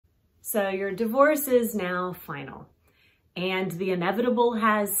So your divorce is now final and the inevitable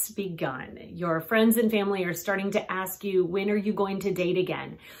has begun. Your friends and family are starting to ask you, when are you going to date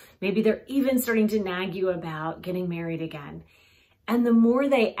again? Maybe they're even starting to nag you about getting married again. And the more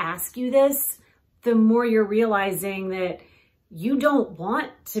they ask you this, the more you're realizing that you don't want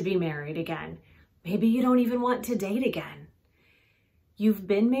to be married again. Maybe you don't even want to date again. You've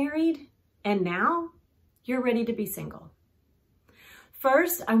been married and now you're ready to be single.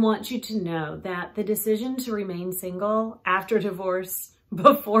 First, I want you to know that the decision to remain single after divorce,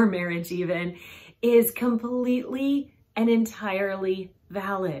 before marriage even, is completely and entirely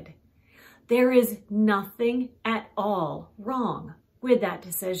valid. There is nothing at all wrong with that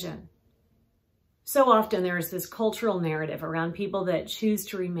decision. So often there's this cultural narrative around people that choose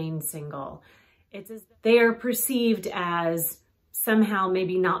to remain single. It's as they are perceived as somehow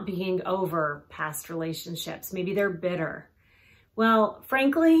maybe not being over past relationships. Maybe they're bitter. Well,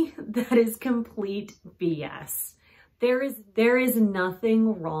 frankly, that is complete BS. There is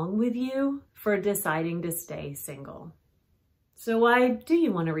nothing wrong with you for deciding to stay single. So why do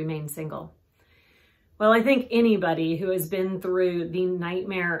you want to remain single? Well, I think anybody who has been through the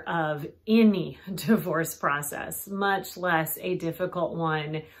nightmare of any divorce process, much less a difficult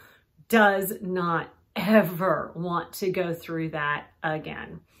one, does not ever want to go through that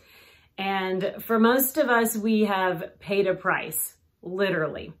again. And for most of us, we have paid a price,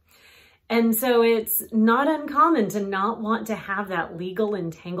 literally. And so it's not uncommon to not want to have that legal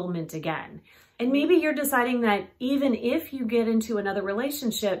entanglement again. And maybe you're deciding that even if you get into another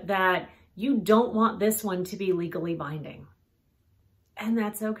relationship, that you don't want this one to be legally binding. And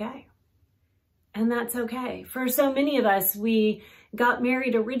that's okay. And that's okay. For so many of us, we got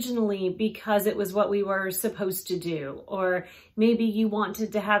married originally because it was what we were supposed to do. Or maybe you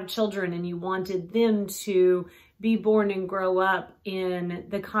wanted to have children and you wanted them to be born and grow up in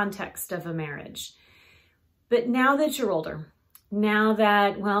the context of a marriage. But now that you're older, now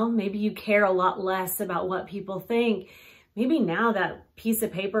that, well, maybe you care a lot less about what people think, maybe now that piece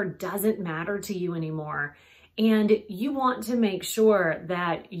of paper doesn't matter to you anymore. And you want to make sure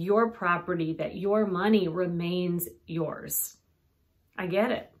that your property, that your money remains yours. I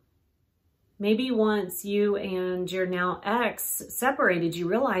get it. Maybe once you and your now ex separated, you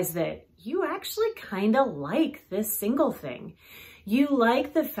realized that you actually kind of like this single thing. You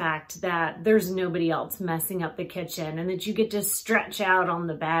like the fact that there's nobody else messing up the kitchen and that you get to stretch out on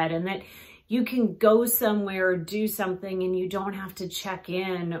the bed and that you can go somewhere or do something and you don't have to check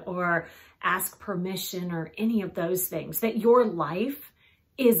in or ask permission or any of those things, that your life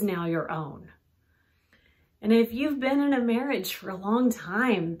is now your own. And if you've been in a marriage for a long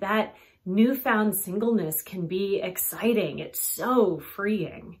time, that newfound singleness can be exciting. It's so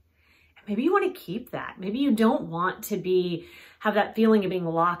freeing. And maybe you want to keep that. Maybe you don't want to have that feeling of being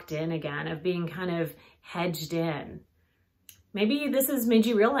locked in again, of being kind of hedged in. Maybe this has made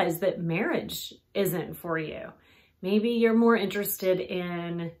you realize that marriage isn't for you. Maybe you're more interested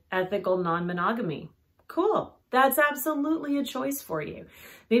in ethical non-monogamy. Cool. That's absolutely a choice for you.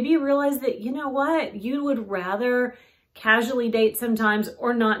 Maybe you realize that, you know what, you would rather casually date sometimes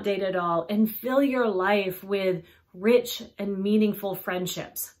or not date at all and fill your life with rich and meaningful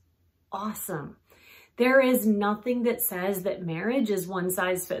friendships. Awesome. There is nothing that says that marriage is one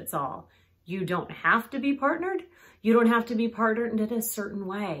size fits all. You don't have to be partnered. You don't have to be partnered in a certain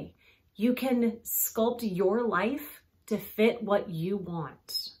way. You can sculpt your life to fit what you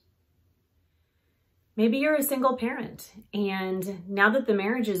want. Maybe you're a single parent and now that the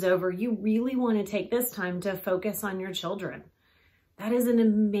marriage is over, you really want to take this time to focus on your children. That is an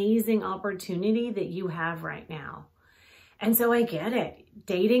amazing opportunity that you have right now. And so I get it.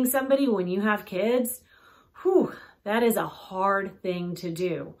 Dating somebody when you have kids, that is a hard thing to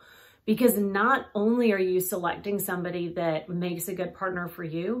do. Because not only are you selecting somebody that makes a good partner for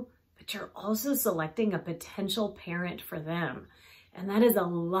you, but you're also selecting a potential parent for them. And that is a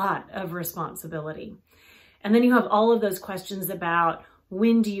lot of responsibility. And then you have all of those questions about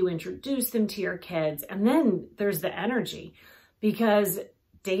when do you introduce them to your kids? And then there's the energy, because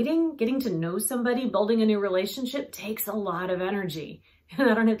dating, getting to know somebody, building a new relationship takes a lot of energy. And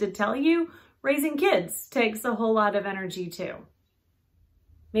I don't have to tell you, raising kids takes a whole lot of energy too.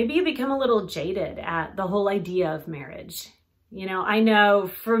 Maybe you become a little jaded at the whole idea of marriage. You know, I know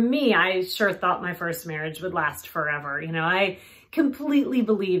for me, I sure thought my first marriage would last forever. You know, I completely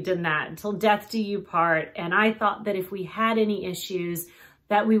believed in that until death do you part. And I thought that if we had any issues,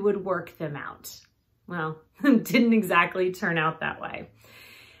 that we would work them out. Well, it didn't exactly turn out that way.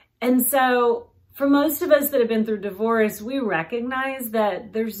 And so for most of us that have been through divorce, we recognize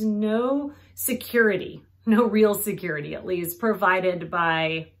that there's no security no real security, at least, provided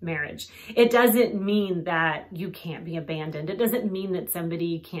by marriage. It doesn't mean that you can't be abandoned. It doesn't mean that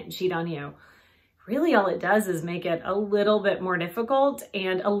somebody can't cheat on you. Really, all it does is make it a little bit more difficult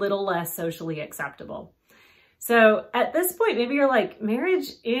and a little less socially acceptable. So at this point, maybe you're like, marriage,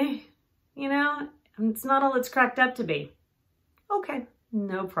 it's not all it's cracked up to be. Okay,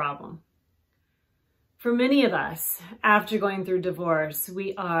 no problem. For many of us, after going through divorce,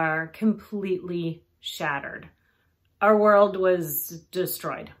 we are completely shattered. Our world was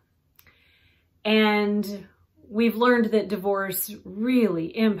destroyed. And we've learned that divorce really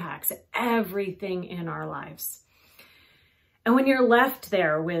impacts everything in our lives. And when you're left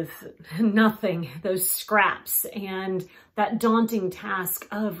there with nothing, those scraps, and that daunting task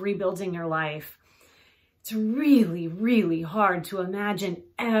of rebuilding your life, it's really, really hard to imagine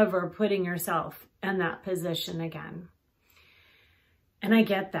ever putting yourself in that position again. And I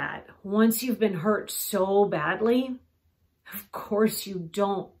get that. Once you've been hurt so badly, of course you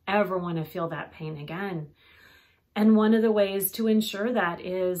don't ever want to feel that pain again. And one of the ways to ensure that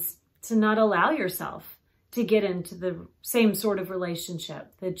is to not allow yourself to get into the same sort of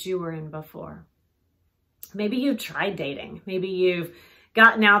relationship that you were in before. Maybe you've tried dating. Maybe you've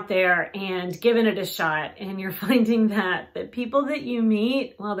gotten out there and given it a shot, and you're finding that the people that you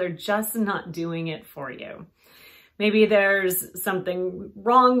meet, well, they're just not doing it for you. Maybe there's something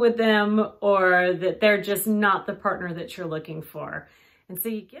wrong with them, or that they're just not the partner that you're looking for.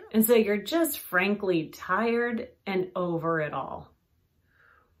 And so you're just frankly tired and over it all.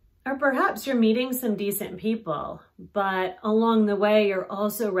 Or perhaps you're meeting some decent people, but along the way, you're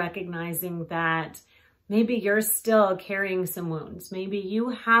also recognizing that maybe you're still carrying some wounds. Maybe you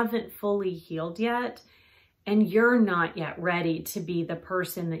haven't fully healed yet, and you're not yet ready to be the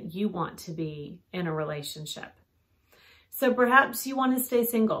person that you want to be in a relationship. So perhaps you want to stay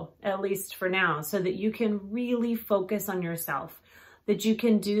single, at least for now, so that you can really focus on yourself, that you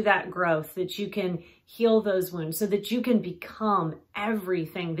can do that growth, that you can heal those wounds, so that you can become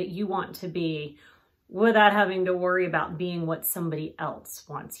everything that you want to be without having to worry about being what somebody else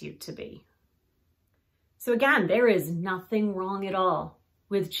wants you to be. So again, there is nothing wrong at all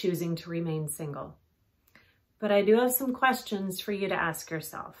with choosing to remain single. But I do have some questions for you to ask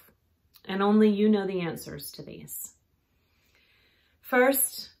yourself, and only you know the answers to these.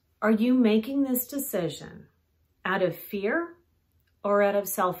 First, are you making this decision out of fear or out of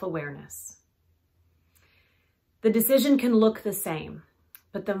self-awareness? The decision can look the same,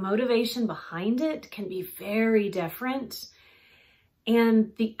 but the motivation behind it can be very different,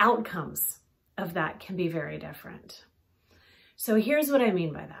 and the outcomes of that can be very different. So here's what I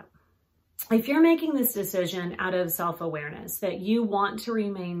mean by that. If you're making this decision out of self-awareness, that you want to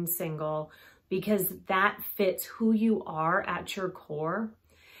remain single because that fits who you are at your core,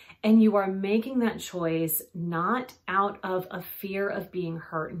 and you are making that choice not out of a fear of being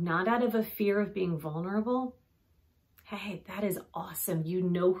hurt, not out of a fear of being vulnerable, hey, that is awesome. You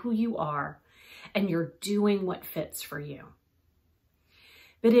know who you are, and you're doing what fits for you.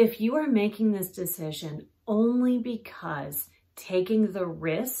 But if you are making this decision only because taking the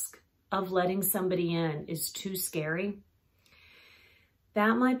risk of letting somebody in is too scary,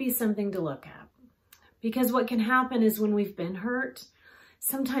 that might be something to look at. Because what can happen is when we've been hurt,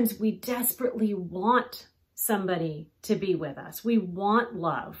 sometimes we desperately want somebody to be with us. We want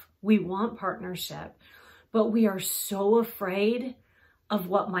love. We want partnership. But we are so afraid of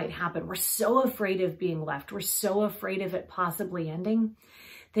what might happen. We're so afraid of being left. We're so afraid of it possibly ending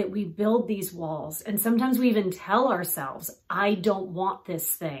that we build these walls. And sometimes we even tell ourselves, I don't want this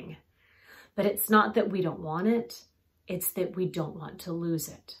thing. But it's not that we don't want it. It's that we don't want to lose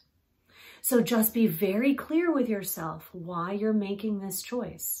it. So just be very clear with yourself why you're making this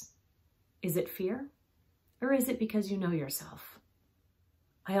choice. Is it fear? Or is it because you know yourself?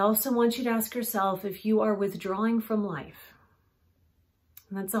 I also want you to ask yourself if you are withdrawing from life.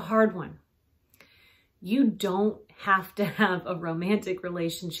 And that's a hard one. You don't have to have a romantic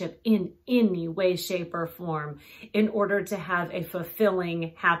relationship in any way, shape, or form in order to have a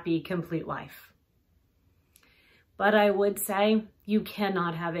fulfilling, happy, complete life. But I would say you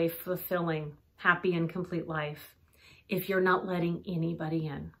cannot have a fulfilling, happy, and complete life if you're not letting anybody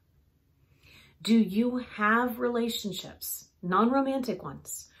in. Do you have relationships, non-romantic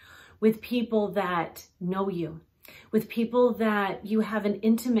ones, with people that know you, with people that you have an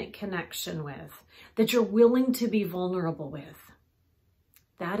intimate connection with, that you're willing to be vulnerable with?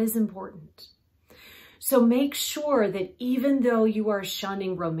 That is important. So make sure that even though you are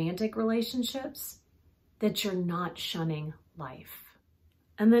shunning romantic relationships, that you're not shunning life.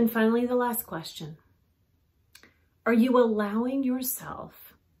 And then finally, the last question. Are you allowing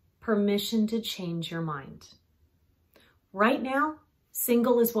yourself permission to change your mind. Right now,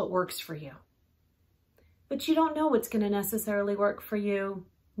 single is what works for you. But you don't know what's going to necessarily work for you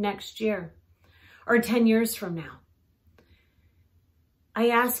next year or 10 years from now. I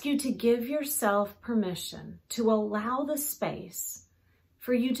ask you to give yourself permission to allow the space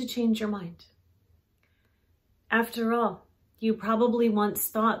for you to change your mind. After all, you probably once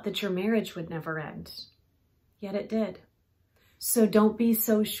thought that your marriage would never end, yet it did. So don't be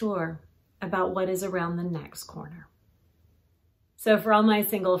so sure about what is around the next corner. So for all my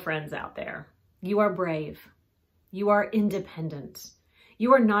single friends out there, you are brave. You are independent.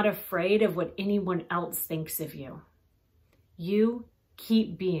 You are not afraid of what anyone else thinks of you. You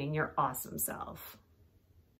keep being your awesome self.